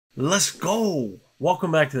Let's go!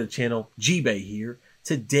 Welcome back to the channel, GBay here.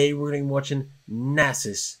 Today we're going to be watching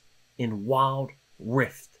Nasus in Wild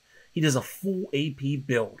Rift. He does a full AP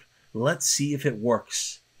build. Let's see if it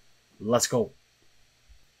works. Let's go.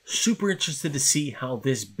 Super interested to see how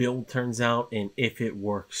this build turns out and if it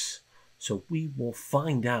works. So we will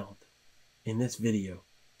find out in this video.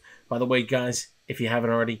 By the way, guys, if you haven't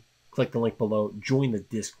already, click the link below. Join the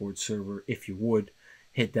Discord server if you would.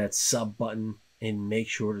 Hit that sub button and make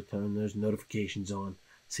sure to turn those notifications on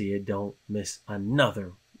so you don't miss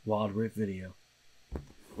another Wild Rift video.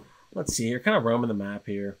 Let's see here. Kind of roaming the map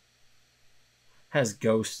here. Has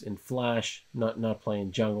Ghost and Flash. Not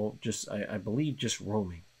playing jungle. Just I believe just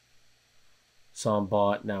roaming. Saw him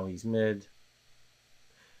bot. Now he's mid.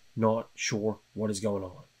 Not sure what is going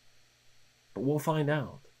on. But we'll find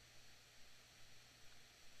out.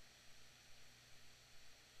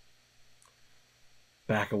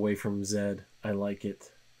 Back away from Zed. I like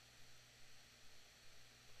it.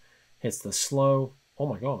 Hits the slow. Oh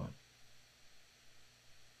my god.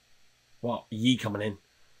 Wow. Yi coming in.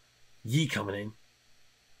 Yi coming in.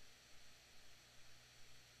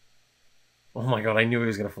 Oh my god. I knew he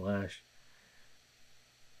was going to flash.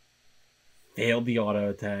 Failed the auto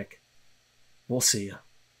attack. We'll see ya.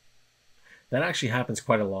 That actually happens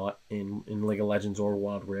quite a lot in League of Legends or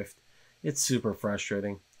Wild Rift. It's super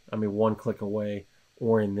frustrating. I mean, one click away,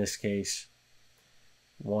 or in this case,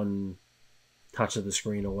 one touch of the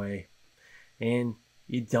screen away, and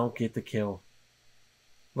you don't get the kill.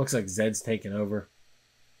 Looks like Zed's taken over.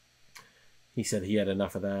 He said he had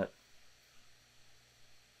enough of that.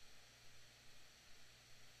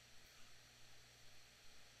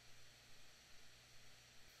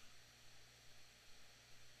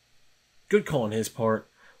 Good call on his part.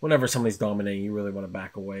 Whenever somebody's dominating, you really want to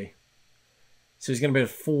back away. So he's going to be a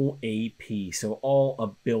full AP. So all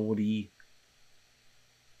ability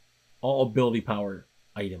power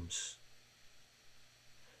items.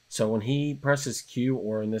 So when he presses Q,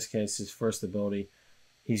 or in this case his first ability,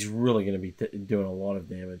 he's really going to be doing a lot of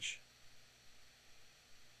damage.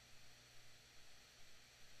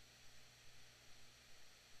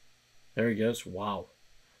 There he goes. Wow.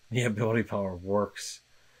 The ability power works.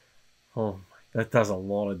 Oh, that does a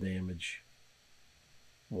lot of damage.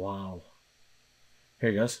 Wow. Here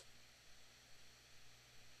he goes.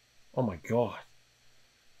 Oh my god.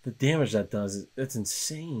 The damage that does, it's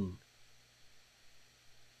insane.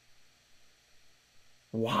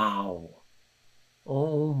 Wow.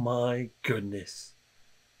 Oh my goodness.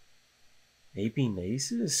 AP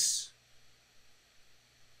Nasus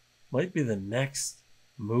might be the next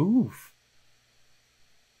move.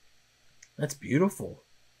 That's beautiful.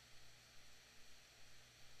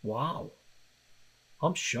 Wow.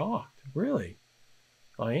 I'm shocked. Really.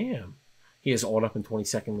 I am. He has ult up in 20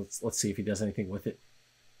 seconds. Let's see if he does anything with it.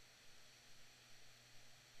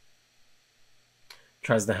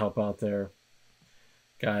 Tries to help out there.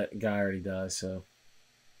 Guy already does, so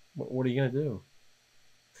what are you going to do?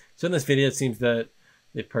 So in this video, it seems that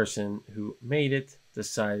the person who made it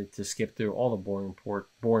decided to skip through all the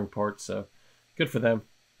boring parts, so good for them.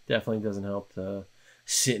 Definitely doesn't help to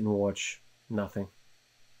sit and watch nothing.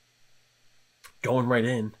 Going right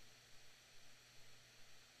in.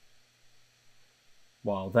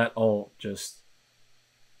 Wow, that ult just...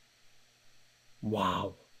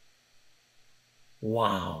 Wow.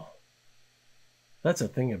 Wow. That's a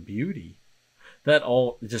thing of beauty. That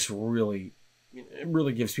ult just really, it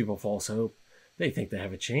really gives people false hope. They think they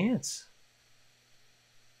have a chance.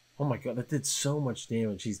 Oh my god, that did so much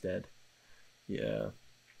damage. He's dead. Yeah.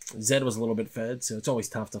 Zed was a little bit fed, so it's always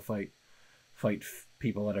tough to fight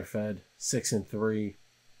people that are fed. 6-3.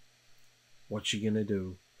 What you gonna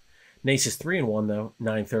do? Nasus 3-1 though.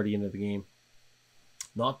 9:30 into the game.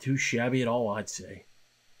 Not too shabby at all, I'd say.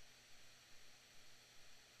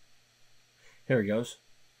 Here he goes.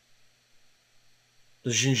 The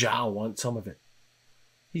Xin Zhao wants some of it.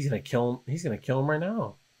 He's gonna kill him. He's gonna kill him right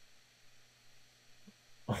now.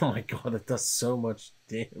 Oh my god, it does so much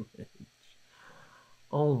damage.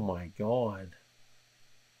 Oh my god.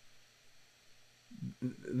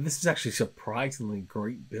 This is actually a surprisingly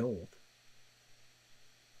great build.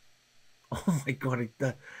 Oh my god,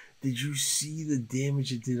 did you see the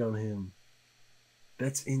damage it did on him?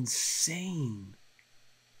 That's insane.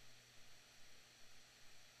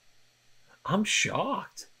 I'm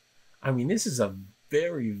shocked. I mean, this is a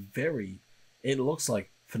very, very, it looks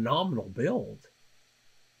like phenomenal build.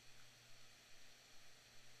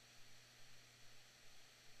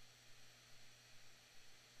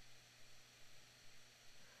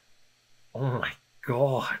 Oh my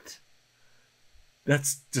god.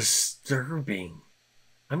 That's disturbing.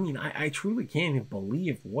 I mean, I truly can't even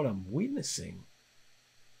believe what I'm witnessing.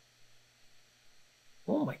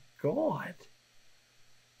 Oh my god.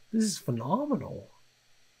 This is phenomenal.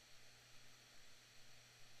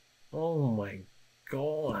 Oh my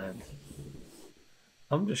god.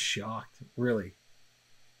 I'm just shocked. Really.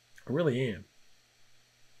 I really am.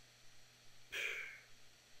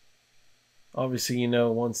 Obviously, you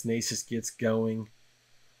know, once Nasus gets going,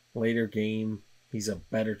 later game, he's a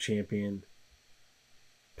better champion.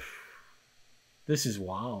 This is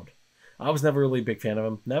wild. I was never really a big fan of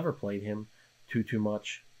him. Never played him too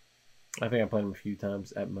much. I think I played him a few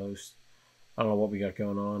times at most. I don't know what we got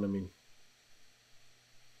going on. I mean,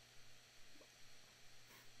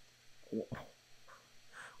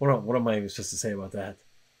 what am I even supposed to say about that?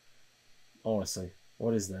 Honestly,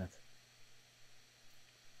 what is that?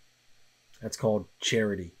 That's called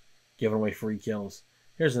charity. Giving away free kills.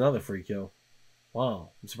 Here's another free kill. Wow,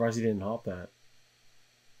 I'm surprised he didn't hop that.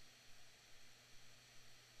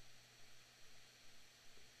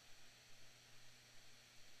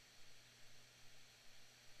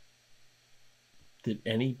 Did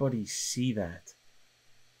anybody see that?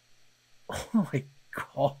 Oh my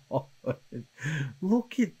god.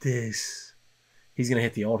 Look at this. He's going to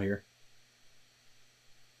hit the ult here.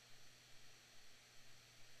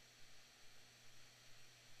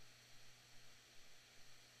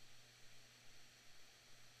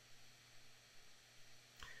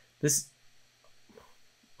 This...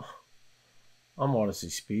 I'm honestly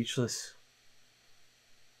speechless.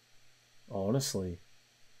 Honestly.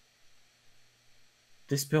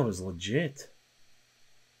 This build is legit.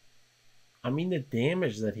 I mean, the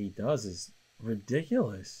damage that he does is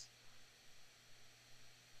ridiculous.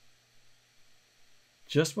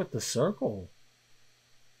 Just with the circle.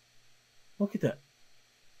 Look at that.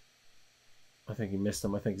 I think he missed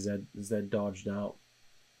him. I think Zed dodged out.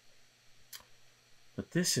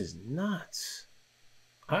 But this is nuts.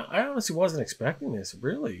 I honestly wasn't expecting this,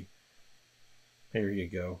 really. Here you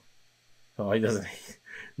go. Oh, he doesn't.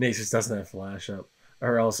 Nasus doesn't have flash up.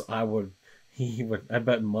 Or else I would, I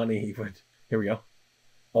bet money he would. Here we go.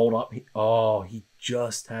 Ult up. He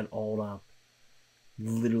just had ult up.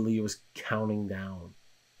 Literally, it was counting down.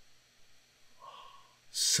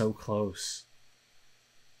 So close.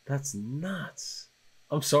 That's nuts.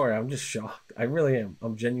 I'm sorry. I'm just shocked. I really am.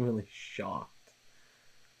 I'm genuinely shocked.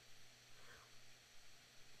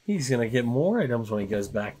 He's going to get more items when he goes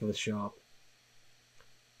back to the shop.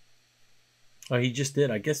 Oh, he just did.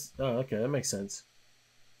 I guess. Oh, okay. That makes sense.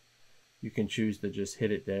 You can choose to just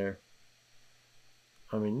hit it there.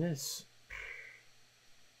 I mean, this...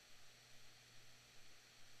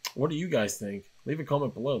 What do you guys think? Leave a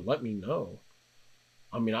comment below. Let me know.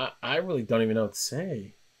 I mean, I really don't even know what to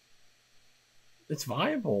say. It's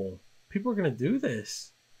viable. People are going to do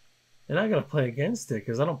this. And I'm going to play against it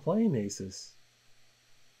because I don't play Nasus.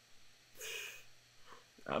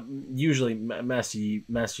 Usually, Master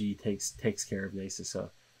Yi takes care of Nasus,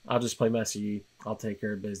 so I'll just play Master Yi. I'll take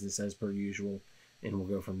care of business as per usual, and we'll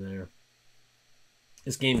go from there.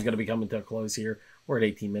 This game's going to be coming to a close here. We're at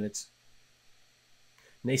 18 minutes.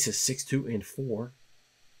 Nasus 6-2 and 4.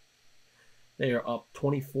 They are up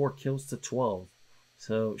 24 kills to 12,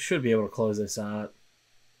 so should be able to close this out.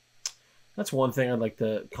 That's one thing I'd like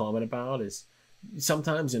to comment about is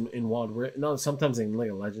sometimes in Wild Rift, no, sometimes in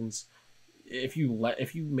League of Legends, if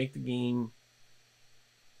you make the game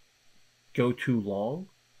go too long,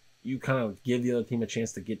 you kind of give the other team a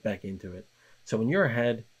chance to get back into it. So when you're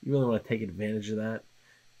ahead, you really want to take advantage of that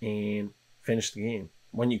and finish the game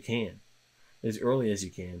when you can, as early as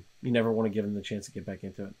you can. You never want to give them the chance to get back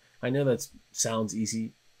into it. I know that sounds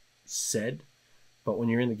easy said, but when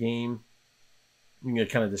you're in the game, you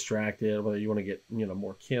get kind of distracted, whether you want to get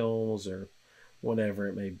more kills or whatever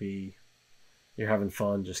it may be. You're having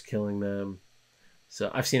fun just killing them. So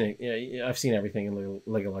I've seen it. I've seen everything in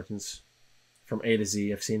League of Legends, from A to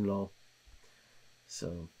Z. I've seen it all.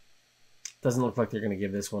 So doesn't look like they're going to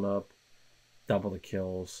give this one up. Double the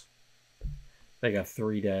kills. They got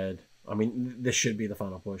 3 dead. I mean, this should be the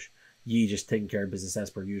final push. Yi just taking care of business as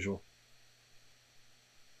per usual.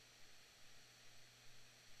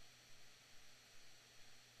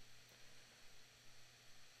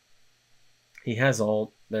 He has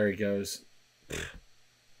ult. There he goes.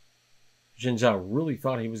 Jin Zhao really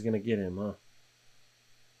thought he was going to get him, huh?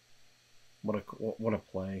 What a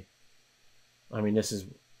play. I mean, this is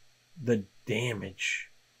the damage.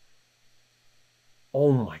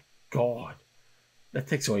 Oh my god. That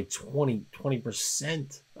takes away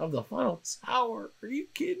 20% of the final tower. Are you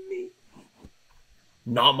kidding me?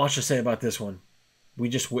 Not much to say about this one. We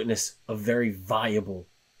just witnessed a very viable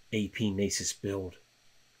AP Nasus build.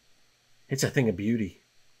 It's a thing of beauty.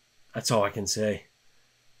 That's all I can say.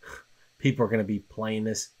 People are going to be playing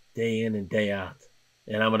this day in and day out.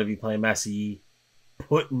 And I'm going to be playing Master Yi,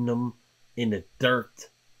 putting them in the dirt.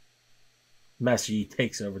 Master Yi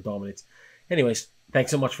takes over, dominates. Anyways,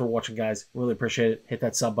 thanks so much for watching, guys. Really appreciate it. Hit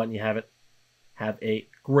that sub button, you have it. Have a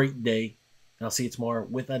great day. And I'll see you tomorrow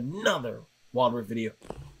with another Wild Rift video.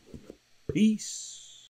 Peace.